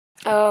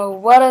Oh,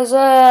 what is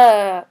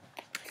up?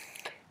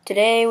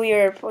 Today we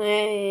are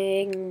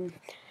playing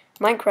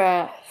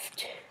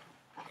Minecraft.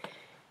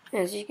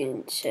 As you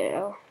can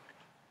tell,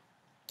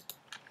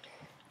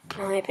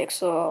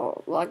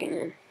 Hypixel logging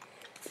in.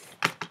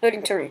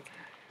 Loading terrain.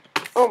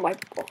 Oh my.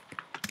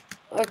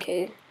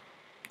 Okay.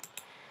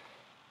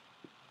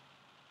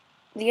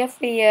 The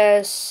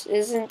FPS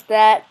isn't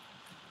that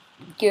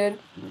good.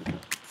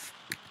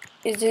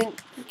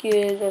 Isn't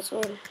good. That's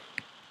what.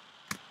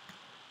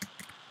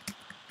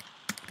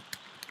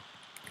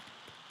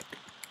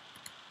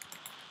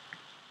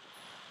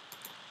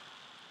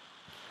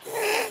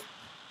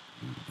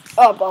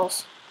 Oh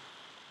balls.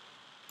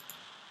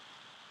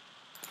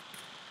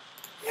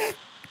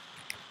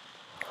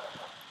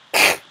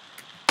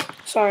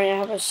 Sorry, I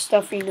have a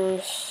stuffy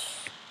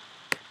nose.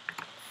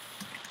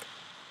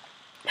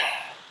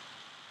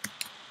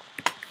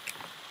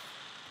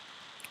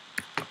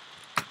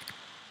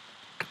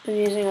 I'm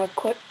using a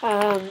quick.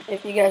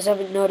 If you guys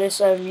haven't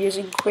noticed, I'm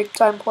using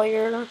QuickTime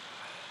Player,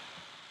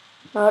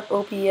 not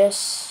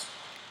OBS.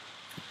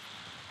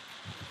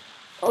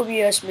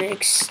 OBS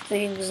makes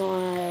things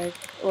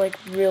like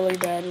really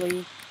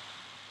badly.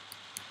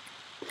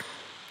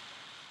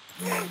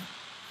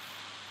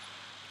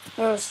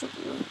 Oh,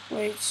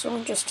 wait,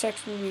 someone just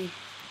texted me.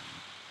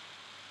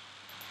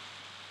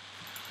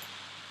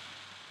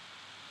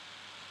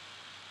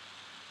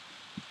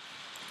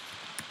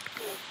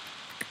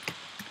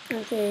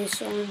 Okay,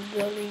 so I'm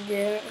building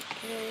there.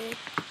 Okay.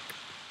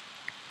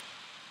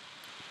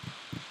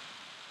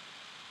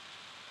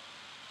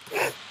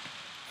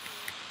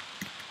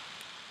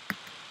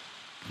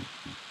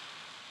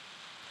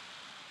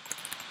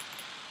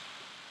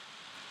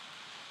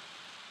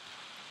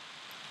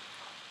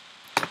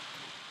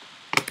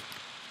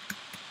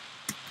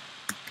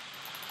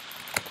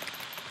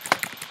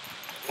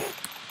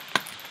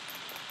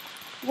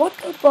 What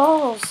the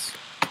balls?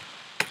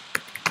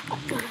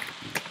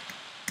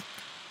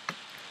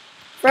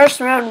 First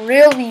round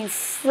really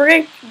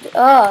freaked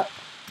up.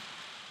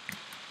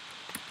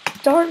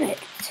 Darn it.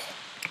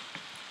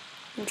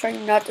 I'm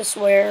trying not to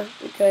swear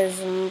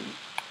because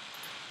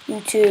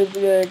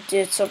YouTube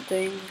did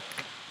something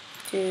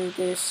to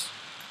this.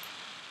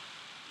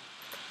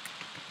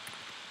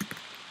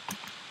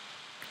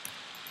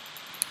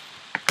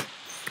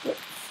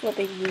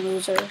 Flipping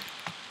loser.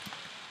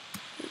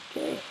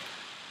 Okay.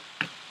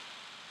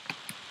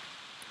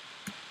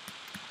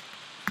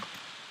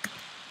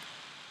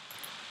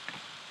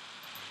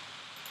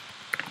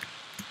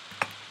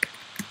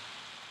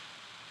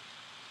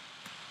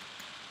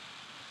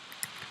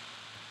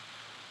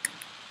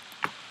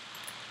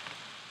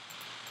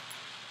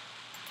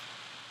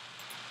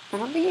 I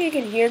don't think you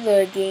can hear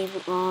the game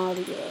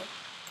audio.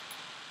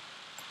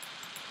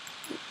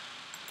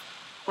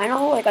 I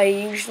know, like, I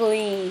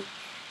usually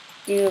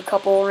do a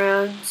couple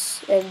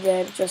rounds and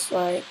then just,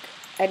 like,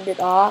 end it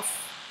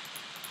off.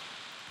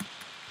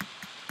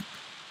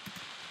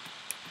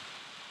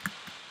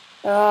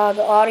 The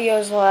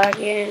audio's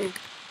lagging.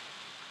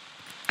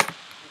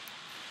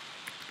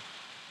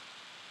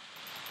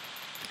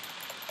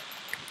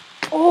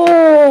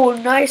 Oh,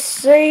 nice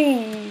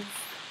save.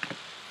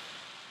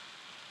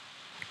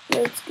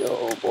 Let's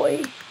go,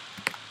 boy.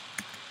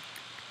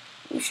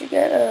 We should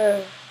get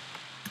a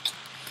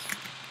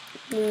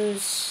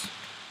loose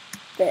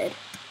bed.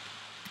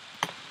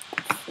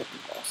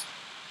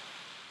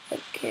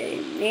 Okay,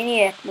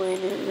 Maniac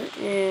Miner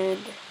and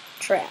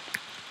Trap.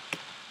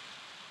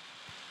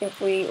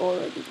 If we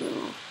already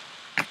know.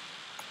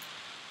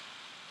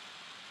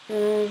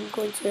 I'm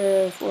going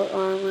to Fort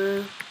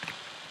Armor.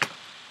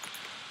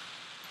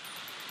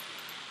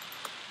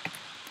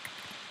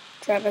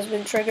 Trap has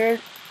been triggered.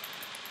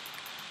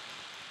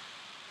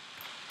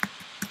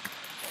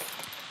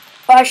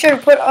 Oh, I should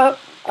have put up.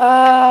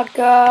 Oh,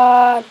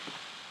 God.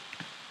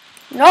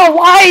 No,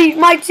 why?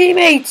 My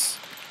teammates.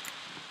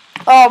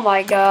 Oh,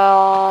 my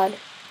God.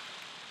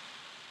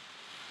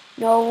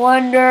 No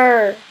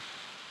wonder.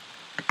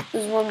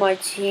 This is one of my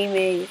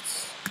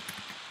teammates.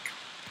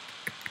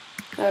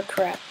 Oh,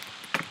 crap.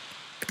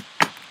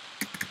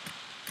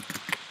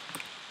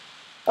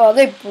 Oh,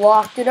 they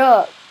blocked it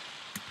up.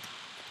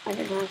 I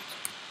didn't have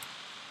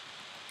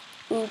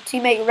to. Ooh,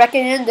 teammate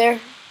wrecking in there.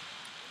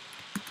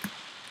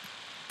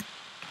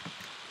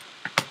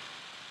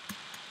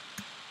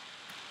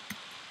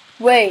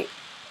 Wait.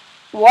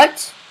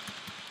 What?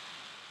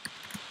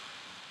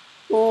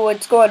 Ooh,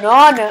 what's going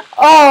on?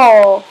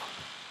 Oh!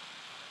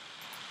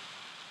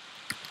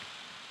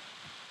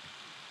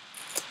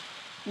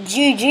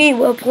 GG,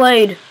 well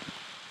played.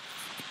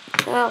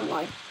 Oh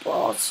my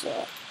balls.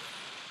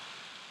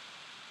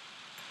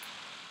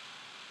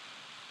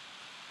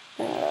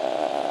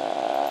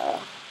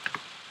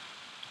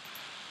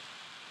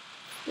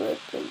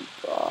 Flipping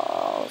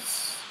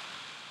balls.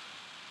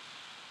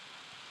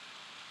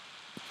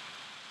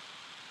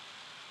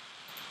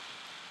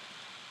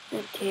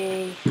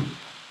 Okay.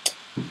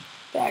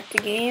 Back to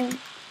game.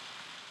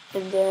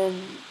 And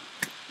then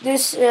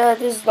this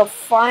is the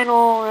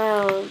final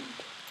round.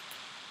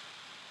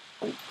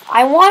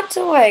 I want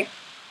to like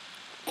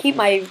keep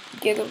my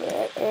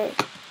gigabit.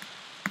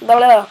 Blah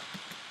blah.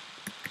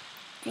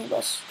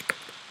 G-bus.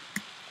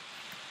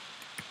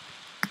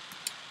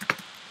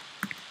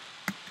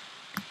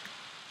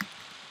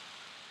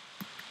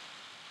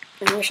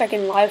 I wish I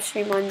can live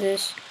stream on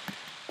this,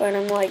 but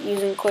I'm like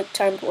using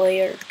QuickTime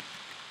Player,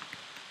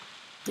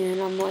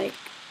 and I'm like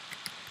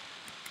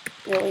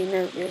really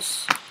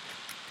nervous.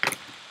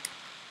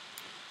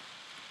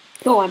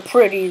 Oh, I'm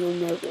pretty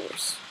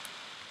nervous.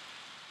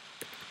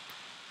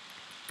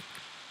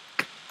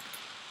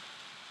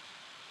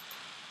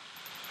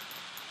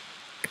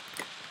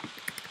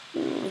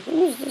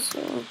 Who is this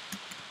one?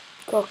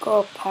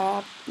 Coco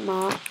Pop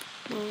Mop.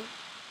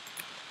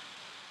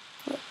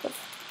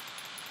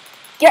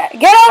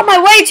 Get out of my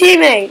way,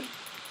 teammate!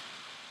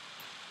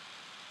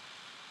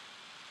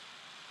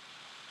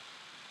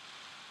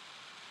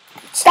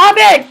 Stop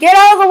it! Get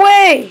out of the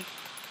way!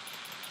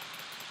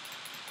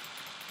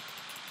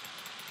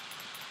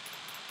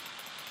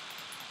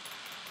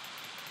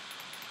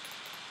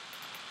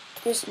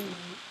 This.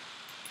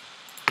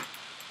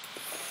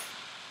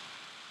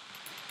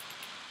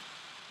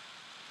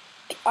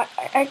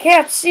 I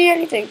can't see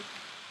anything.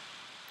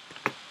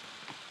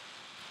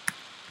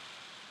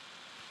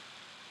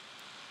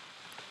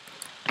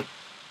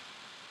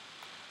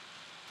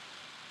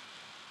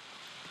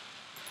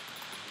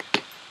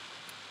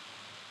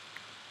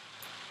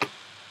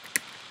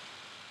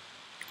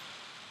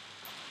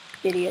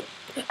 Idiot.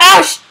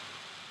 Ouch!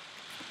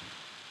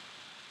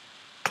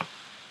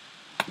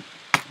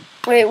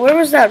 Wait, where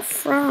was that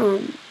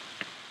from?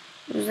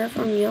 Was that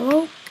from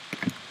Yellow?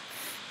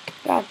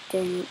 God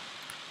dang it.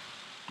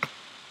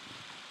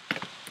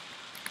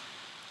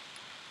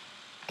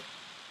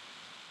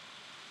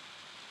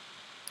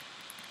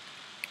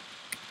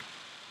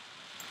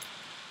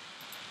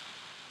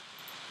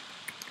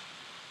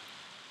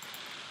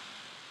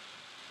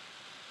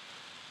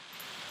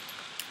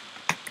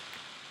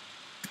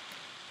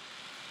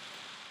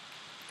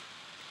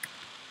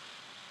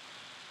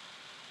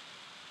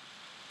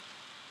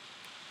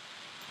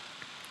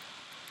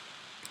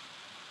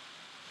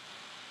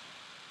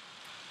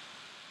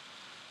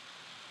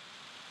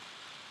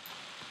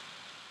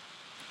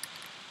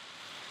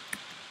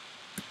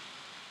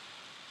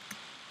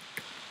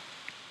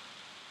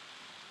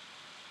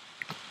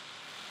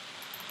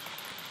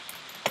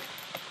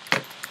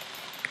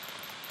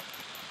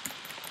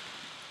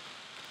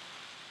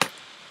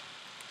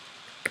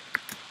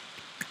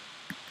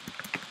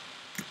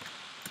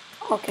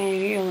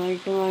 Okay, you're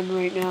like run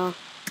right now.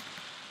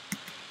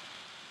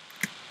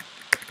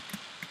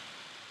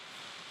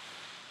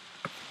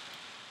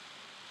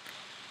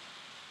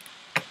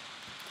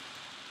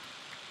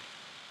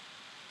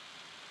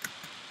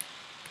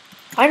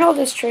 I know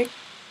this trick.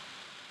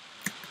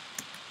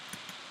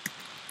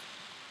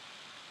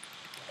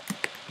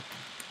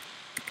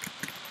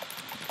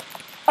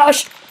 Oh,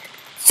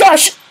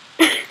 shush!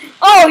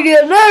 Oh,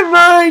 yeah, never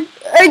mind.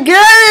 I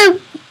got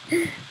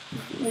him.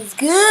 Let's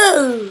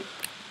go.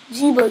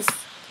 Jeebus.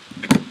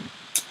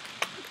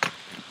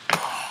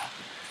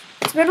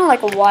 It's been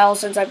like a while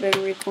since I've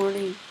been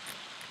recording.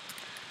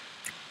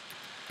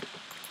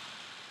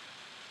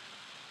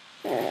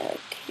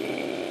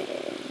 Okay.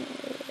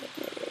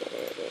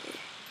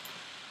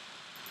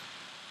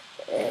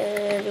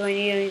 Do I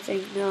need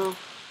anything? No.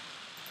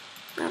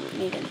 I don't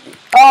need anything.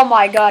 Oh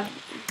my god.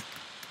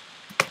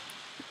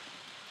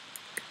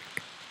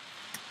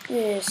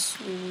 This.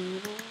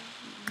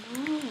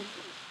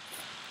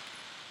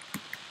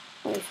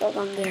 Oh, he fell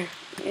down there.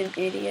 You're an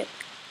idiot.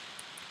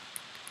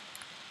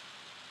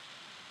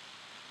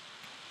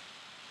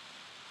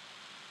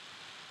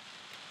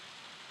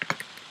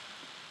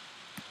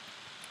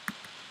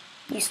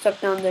 He's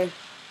stuck down there.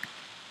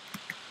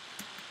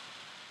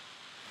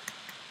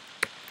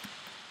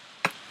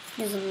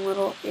 He's a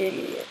little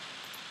idiot.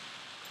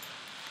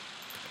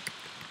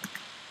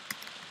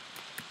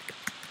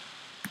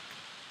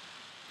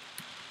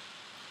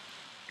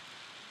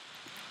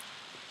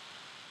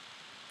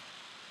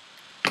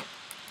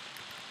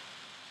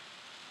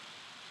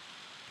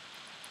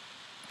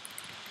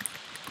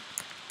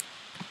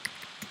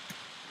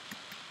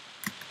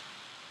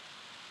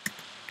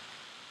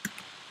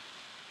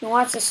 He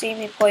wants to see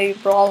me play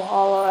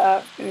Brawlhalla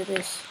after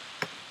this.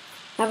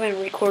 I haven't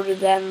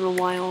recorded that in a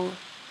while.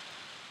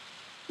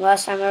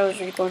 Last time I was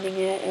recording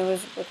it, it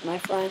was with my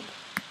friend.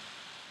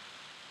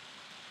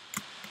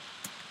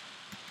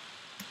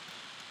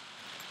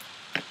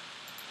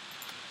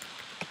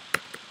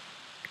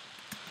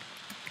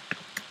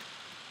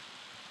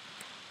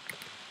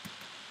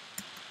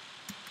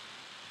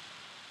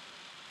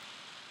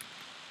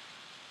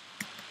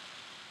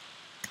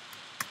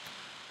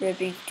 They're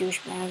being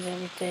douchebags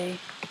every day.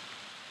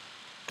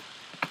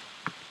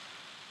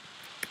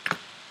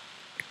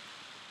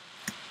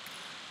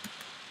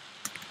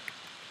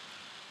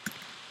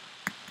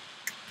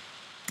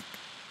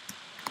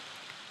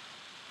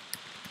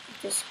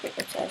 Just get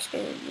a task it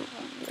and you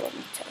let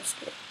me task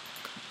it.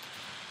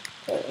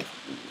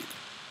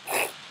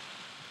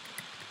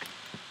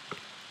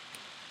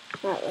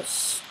 Not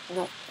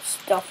the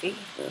stuffy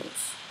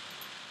those.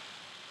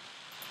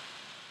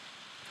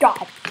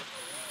 God.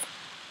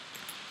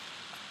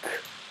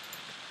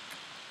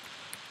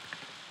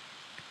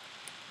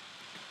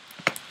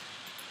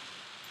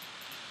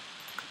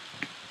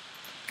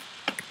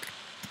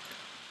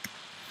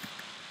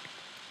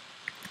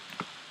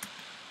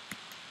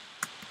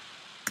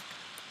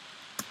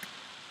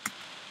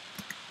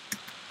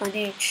 I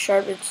need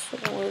sharpened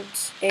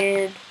swords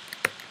and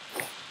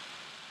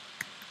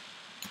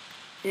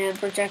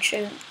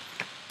protection.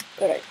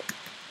 Good idea.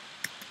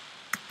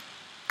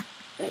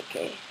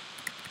 Okay.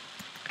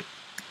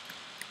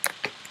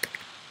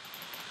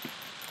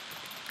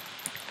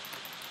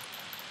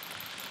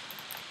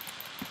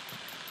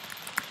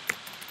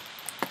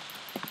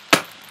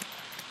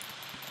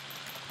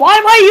 Why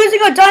am I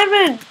using a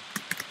diamond?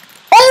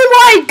 Oh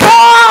my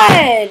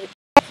god!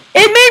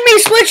 It made me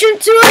switch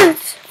into a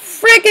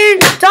freaking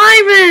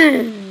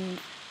diamond!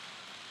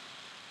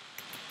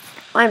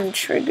 I'm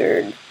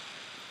triggered.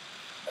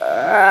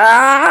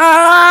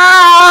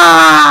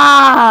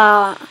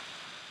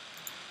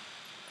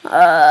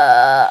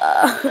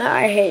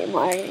 I hate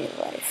my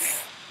life.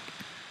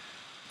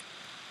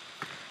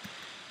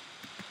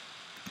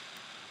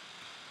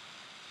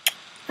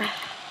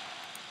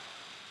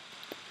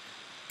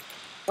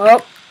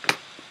 Well,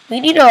 we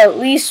need at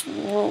least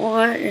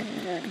one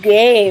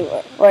game,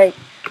 like,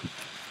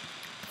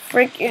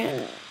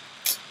 freaking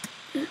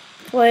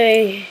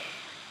play,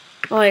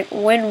 like,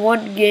 win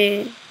one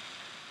game.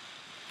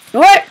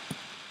 What?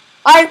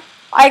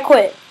 I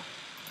quit.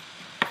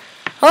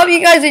 Hope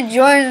you guys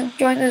enjoyed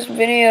this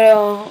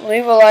video.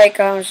 Leave a like,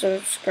 comment,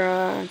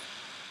 subscribe.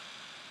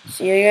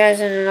 See you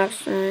guys in the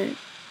next one.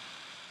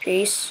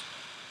 Peace.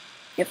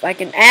 If I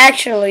can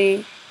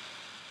actually...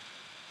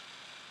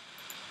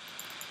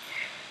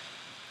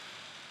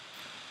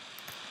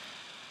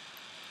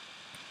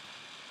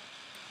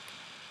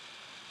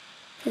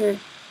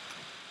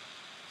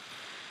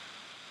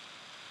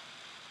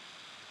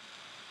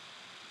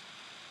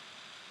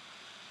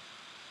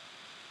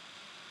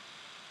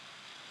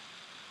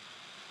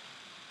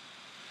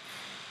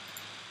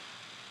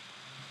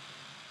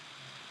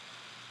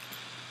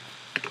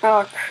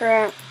 Oh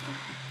crap.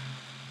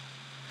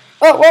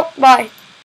 Oh, well, bye.